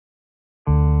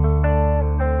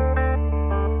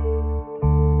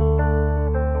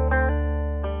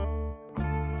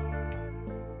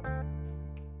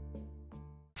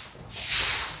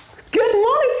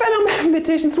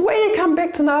mathematicians, welcome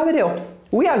back to another video.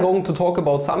 We are going to talk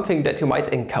about something that you might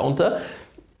encounter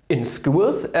in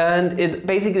schools, and it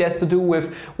basically has to do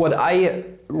with what I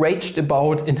raged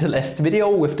about in the last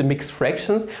video with the mixed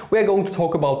fractions. We are going to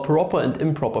talk about proper and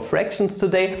improper fractions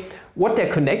today, what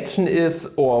their connection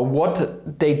is or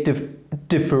what they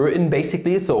differ in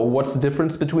basically, so what's the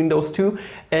difference between those two,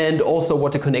 and also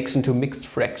what the connection to mixed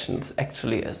fractions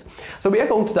actually is. So we are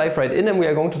going to dive right in and we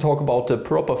are going to talk about the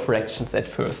proper fractions at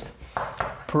first.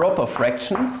 Proper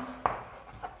fractions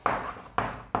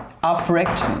are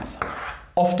fractions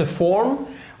of the form,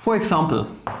 for example,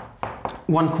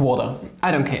 1/4,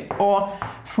 I don't care, or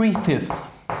 3/5,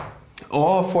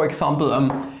 or for example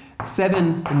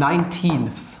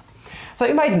 7/19. So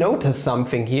you might notice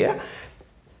something here.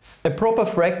 A proper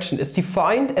fraction is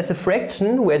defined as a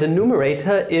fraction where the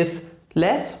numerator is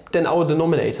less than our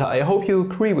denominator. I hope you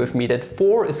agree with me that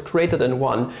 4 is greater than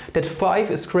 1, that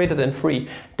 5 is greater than 3,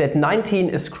 that 19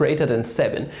 is greater than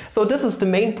 7. So this is the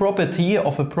main property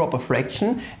of a proper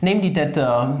fraction, namely that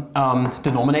the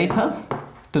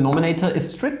denominator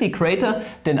is strictly greater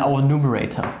than our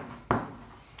numerator.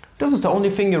 This is the only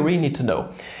thing you really need to know.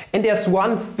 And there's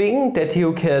one thing that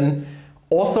you can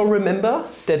also remember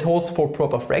that holds for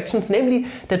proper fractions, namely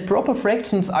that proper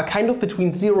fractions are kind of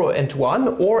between 0 and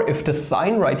 1, or if the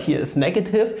sign right here is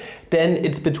negative, then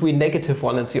it's between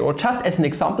 -1 and 0. Just as an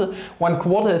example,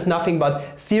 1/4 is nothing but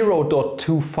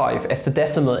 0.25 as the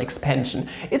decimal expansion.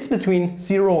 It's between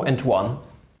 0 and 1.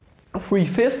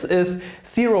 3/5 is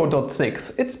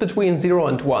 0.6. It's between 0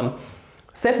 and 1.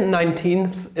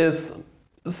 7/19 is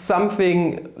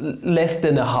something less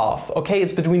than a half. Okay,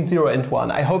 it's between 0 and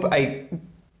 1. I hope I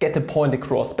get the point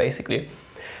across basically.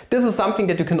 This is something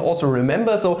that you can also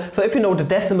remember. So if you know the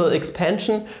decimal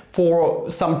expansion for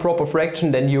some proper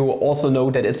fraction, then you also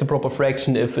know that it's a proper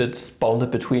fraction if it's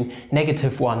bounded between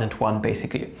 -1 and 1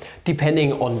 basically,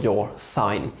 depending on your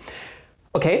sign.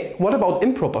 Okay, what about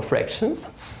improper fractions?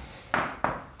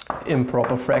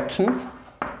 Improper fractions,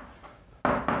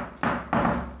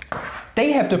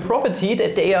 they have the property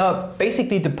that they are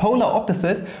basically the polar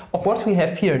opposite of what we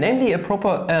have here. Namely,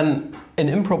 an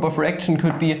improper fraction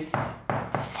could be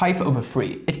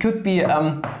 5/3. It could be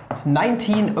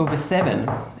 19/7.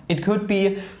 It could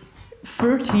be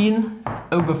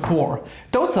 13/4.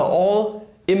 Those are all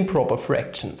improper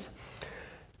fractions.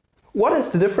 What is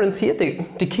the difference here?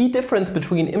 The key difference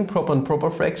between improper and proper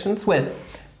fractions? Well,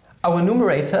 our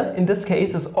numerator in this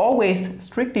case is always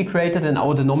strictly greater than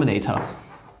our denominator.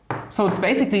 So it's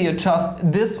basically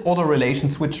just this order relation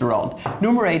switched around.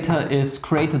 Numerator is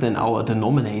greater than our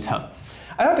denominator.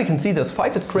 I hope you can see this.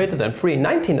 5 is greater than 3,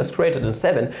 19 is greater than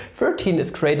 7, 13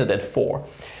 is greater than 4.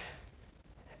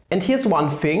 And here's one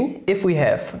thing, if we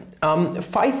have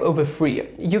 5/3,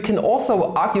 you can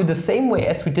also argue the same way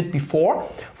as we did before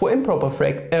for proper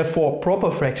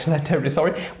fractions. I'm terribly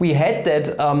sorry. We had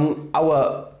that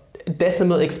our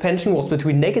decimal expansion was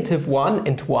between -1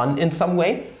 and 1 in some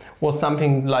way, was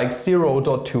something like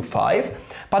 0.25.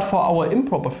 But for our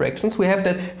improper fractions, we have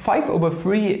that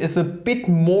 5/3 is a bit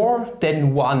more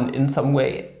than 1 in some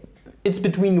way. It's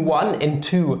between 1 and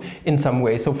 2 in some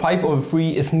way. So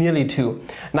 5/3 is nearly 2.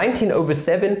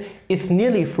 19/7 is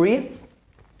nearly 3.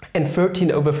 And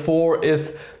 13/4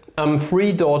 is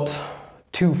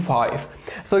 3.25.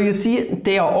 So you see,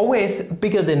 they are always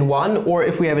bigger than 1, or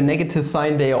if we have a negative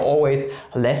sign, they are always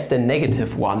less than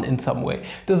 -1 in some way.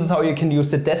 This is how you can use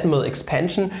the decimal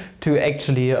expansion to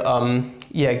actually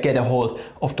get a hold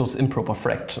of those improper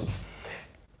fractions.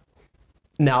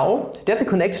 Now, there's a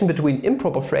connection between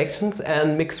improper fractions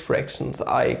and mixed fractions.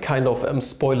 I kind of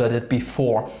spoiled it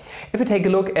before. If you take a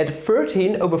look at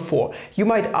 13/4, you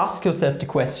might ask yourself the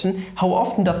question, how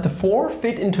often does the 4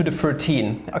 fit into the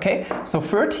 13? Okay, so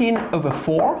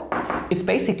 13/4 is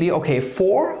basically, okay,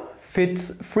 4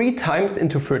 fits 3 times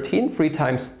into 13. 3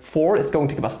 times 4 is going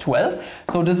to give us 12.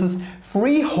 So this is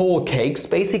 3 whole cakes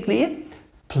basically,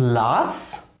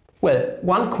 plus, well,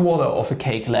 1/4 of a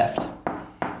cake left.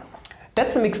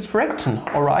 That's a mixed fraction,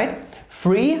 all right?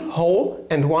 3 whole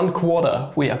and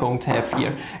 1/4 we are going to have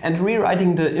here. And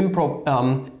rewriting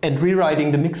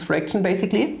the mixed fraction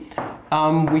basically,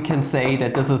 we can say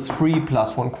that this is 3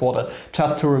 plus 1/4,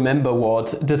 just to remember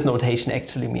what this notation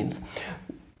actually means.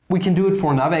 We can do it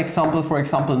for another example, for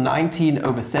example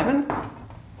 19/7.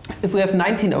 If we have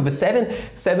 19/7,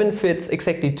 7 fits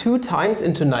exactly 2 times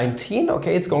into 19,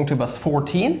 okay, it's going to give us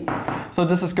 14. So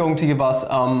this is going to give us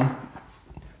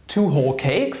 2 whole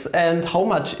cakes, and how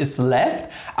much is left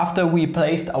after we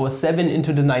placed our 7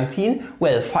 into the 19?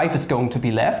 Well, 5 is going to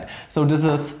be left, so this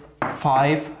is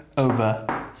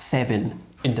 5/7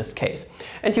 in this case.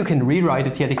 And you can rewrite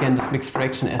it yet again, this mixed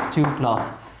fraction as 2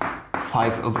 plus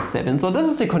 5/7. So this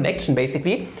is the connection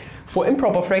basically. For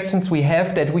improper fractions we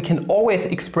have that we can always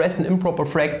express an improper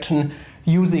fraction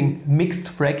using mixed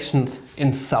fractions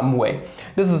in some way.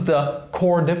 This is the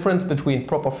core difference between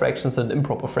proper fractions and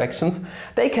improper fractions.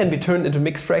 They can be turned into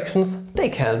mixed fractions. They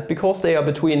can, because they are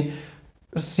between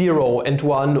 0 and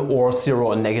 1 or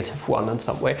 0 and -1 in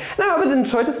some way. Now, I would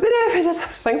enjoy this video if you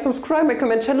just subscribe, make,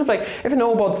 comment, channel. Like, if you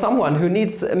know about someone who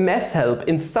needs math help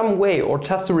in some way or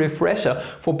just a refresher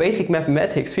for basic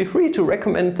mathematics, feel free to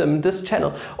recommend them this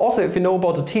channel. Also, if you know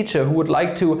about a teacher who would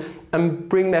like to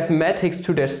bring mathematics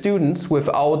to their students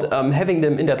without having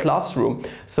them in their classroom,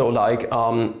 so like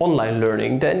online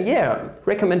learning, then yeah,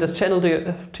 recommend this channel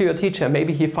to your teacher.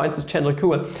 Maybe he finds this channel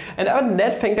cool. And other than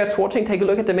that, thank you guys for watching. Take a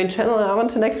look at the main channel, and I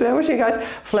want to next video. I wish you guys a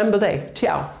flammable day.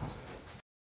 Ciao.